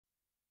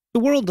The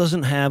world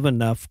doesn't have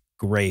enough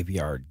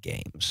graveyard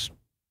games.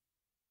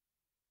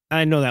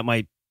 I know that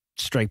might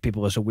strike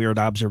people as a weird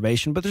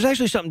observation, but there's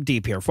actually something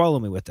deep here. Follow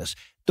me with this.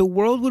 The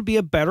world would be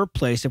a better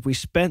place if we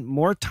spent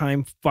more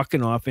time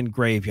fucking off in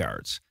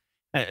graveyards.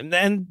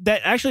 And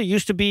that actually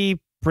used to be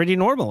pretty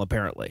normal,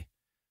 apparently.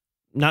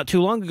 Not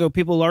too long ago,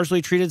 people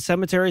largely treated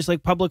cemeteries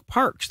like public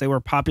parks. They were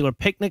popular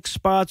picnic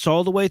spots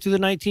all the way through the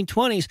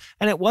 1920s,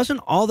 and it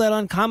wasn't all that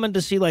uncommon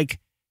to see, like,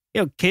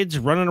 kids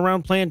running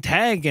around playing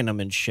tag in them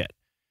and shit.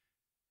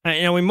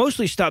 We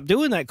mostly stopped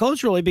doing that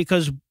culturally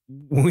because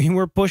we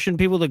were pushing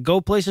people to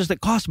go places that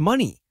cost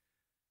money.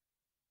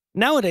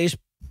 Nowadays,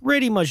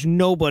 pretty much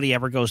nobody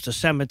ever goes to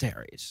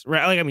cemeteries,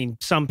 right?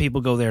 Some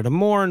people go there to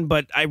mourn,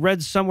 but I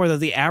read somewhere that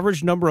the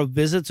average number of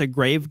visits a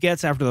grave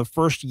gets after the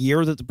first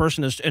year that the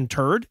person is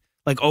interred,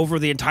 like over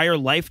the entire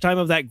lifetime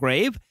of that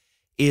grave,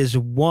 is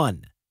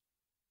 1.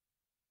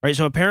 Right,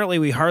 so apparently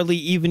we hardly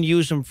even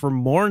use them for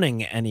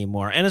mourning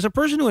anymore. And as a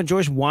person who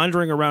enjoys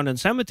wandering around in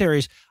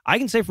cemeteries, I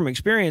can say from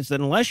experience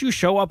that unless you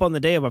show up on the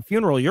day of a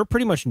funeral, you're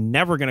pretty much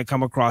never going to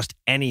come across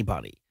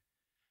anybody.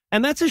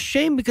 And that's a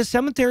shame because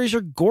cemeteries are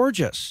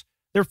gorgeous.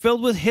 They're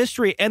filled with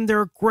history, and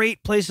they're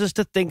great places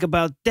to think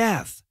about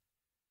death.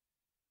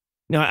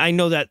 Now, I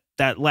know that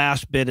that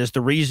last bit is the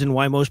reason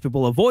why most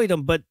people avoid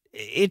them, but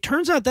it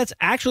turns out that's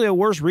actually a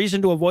worse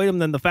reason to avoid them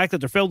than the fact that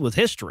they're filled with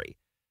history.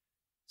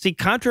 See,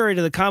 contrary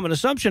to the common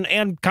assumption,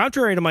 and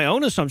contrary to my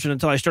own assumption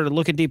until I started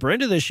looking deeper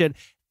into this shit,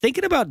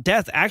 thinking about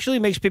death actually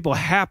makes people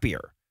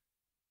happier.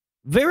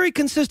 Very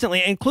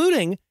consistently,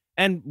 including,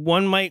 and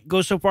one might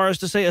go so far as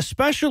to say,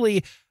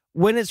 especially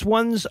when it's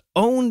one's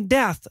own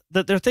death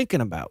that they're thinking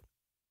about.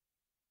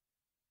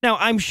 Now,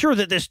 I'm sure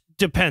that this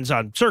depends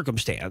on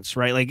circumstance,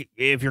 right? Like,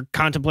 if you're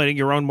contemplating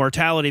your own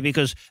mortality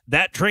because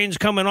that train's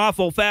coming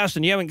awful fast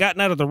and you haven't gotten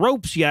out of the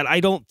ropes yet,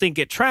 I don't think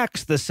it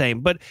tracks the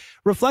same. But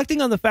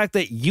reflecting on the fact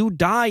that you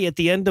die at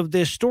the end of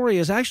this story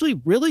is actually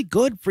really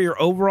good for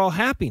your overall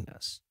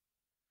happiness.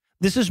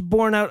 This is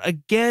borne out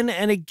again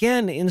and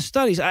again in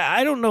studies.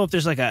 I don't know if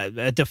there's like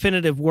a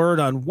definitive word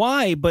on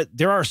why, but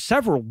there are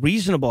several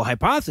reasonable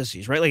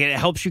hypotheses, right? Like, it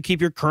helps you keep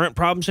your current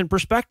problems in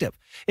perspective.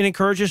 It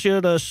encourages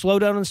you to slow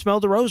down and smell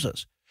the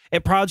roses.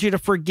 It prods you to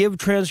forgive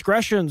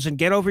transgressions and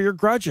get over your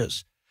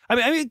grudges. I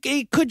mean,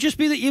 it could just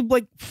be that you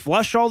like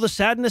flush all the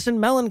sadness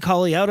and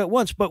melancholy out at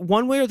once, but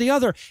one way or the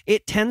other,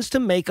 it tends to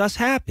make us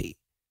happy.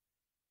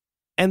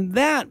 And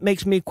that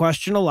makes me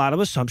question a lot of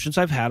assumptions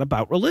I've had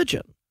about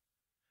religion.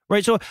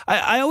 Right, so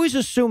I always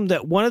assume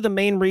that one of the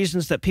main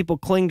reasons that people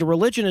cling to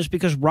religion is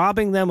because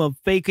robbing them of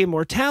fake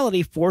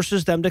immortality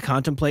forces them to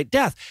contemplate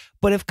death.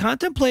 But if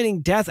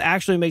contemplating death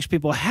actually makes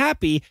people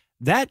happy,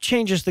 that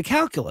changes the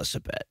calculus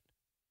a bit.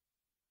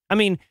 I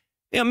mean,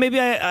 maybe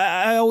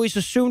I always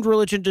assumed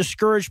religion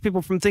discouraged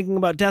people from thinking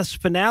about death's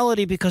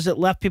finality because it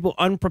left people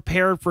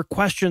unprepared for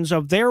questions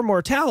of their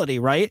mortality,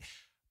 right?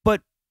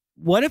 But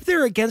what if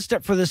they're against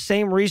it for the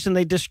same reason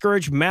they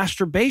discourage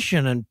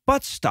masturbation and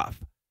butt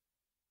stuff?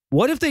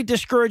 What if they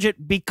discourage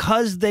it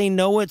because they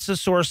know it's a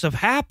source of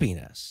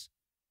happiness?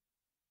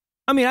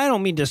 I mean, I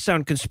don't mean to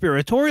sound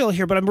conspiratorial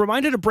here, but I'm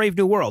reminded of Brave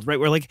New World, right?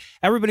 Where like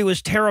everybody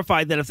was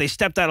terrified that if they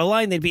stepped out of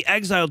line, they'd be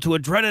exiled to a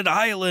dreaded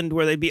island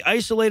where they'd be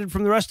isolated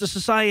from the rest of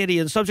society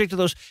and subject to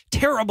those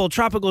terrible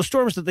tropical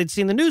storms that they'd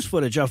seen the news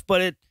footage of.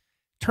 But it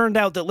turned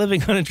out that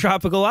living on a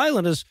tropical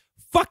island is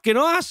fucking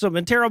awesome,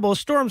 and terrible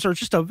storms are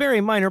just a very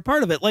minor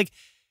part of it. Like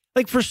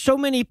for so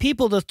many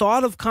people, the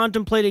thought of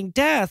contemplating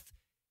death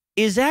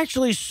is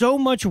actually so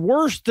much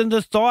worse than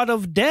the thought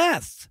of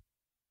death.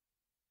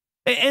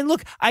 And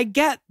look, I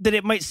get that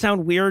it might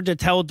sound weird to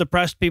tell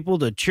depressed people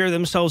to cheer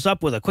themselves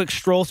up with a quick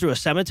stroll through a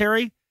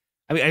cemetery.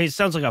 I mean, it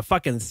sounds like a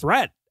fucking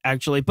threat,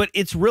 actually, but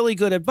it's really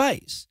good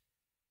advice.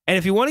 And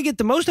if you want to get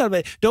the most out of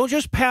it, don't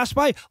just pass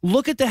by.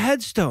 Look at the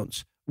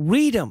headstones.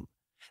 Read them.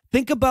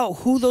 Think about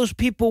who those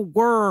people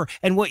were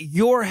and what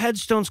your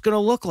headstone's going to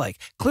look like.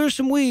 Clear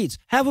some weeds.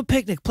 Have a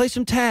picnic. Play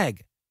some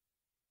tag.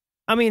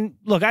 I mean,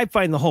 look, I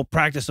find the whole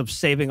practice of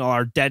saving all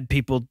our dead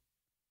people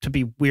to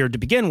be weird to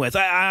begin with.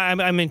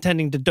 I'm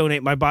intending to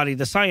donate my body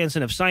to science,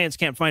 and if science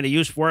can't find a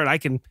use for it, I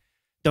can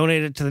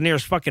donate it to the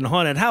nearest fucking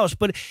haunted house.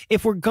 But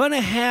if we're going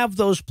to have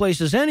those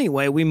places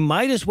anyway, we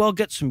might as well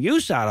get some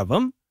use out of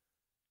them.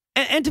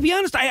 And to be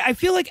honest, I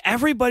feel like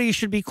everybody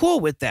should be cool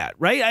with that,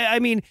 right? I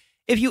mean,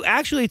 if you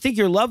actually think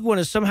your loved one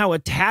is somehow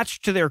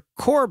attached to their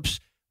corpse,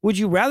 would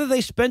you rather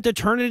they spent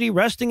eternity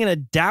resting in a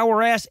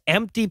dour-ass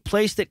empty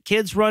place that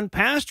kids run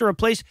past, or a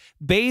place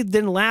bathed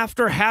in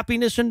laughter,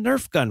 happiness, and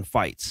Nerf gun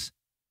fights?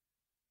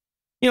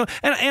 And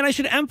I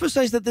should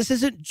emphasize that this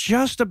isn't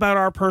just about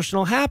our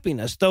personal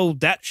happiness, though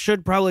that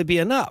should probably be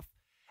enough.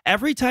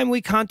 Every time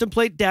we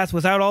contemplate death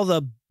without all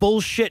the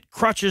bullshit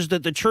crutches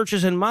that the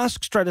churches and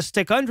mosques try to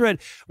stick under it,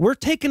 we're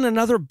taking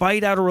another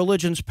bite out of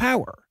religion's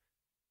power.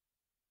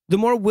 The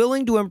more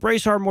willing to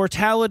embrace our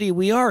mortality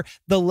we are,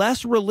 the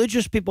less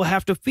religious people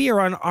have to fear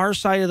on our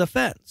side of the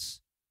fence.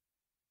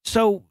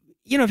 So,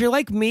 if you're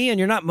like me and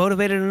you're not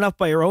motivated enough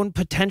by your own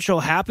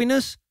potential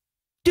happiness,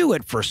 do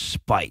it for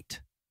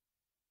spite.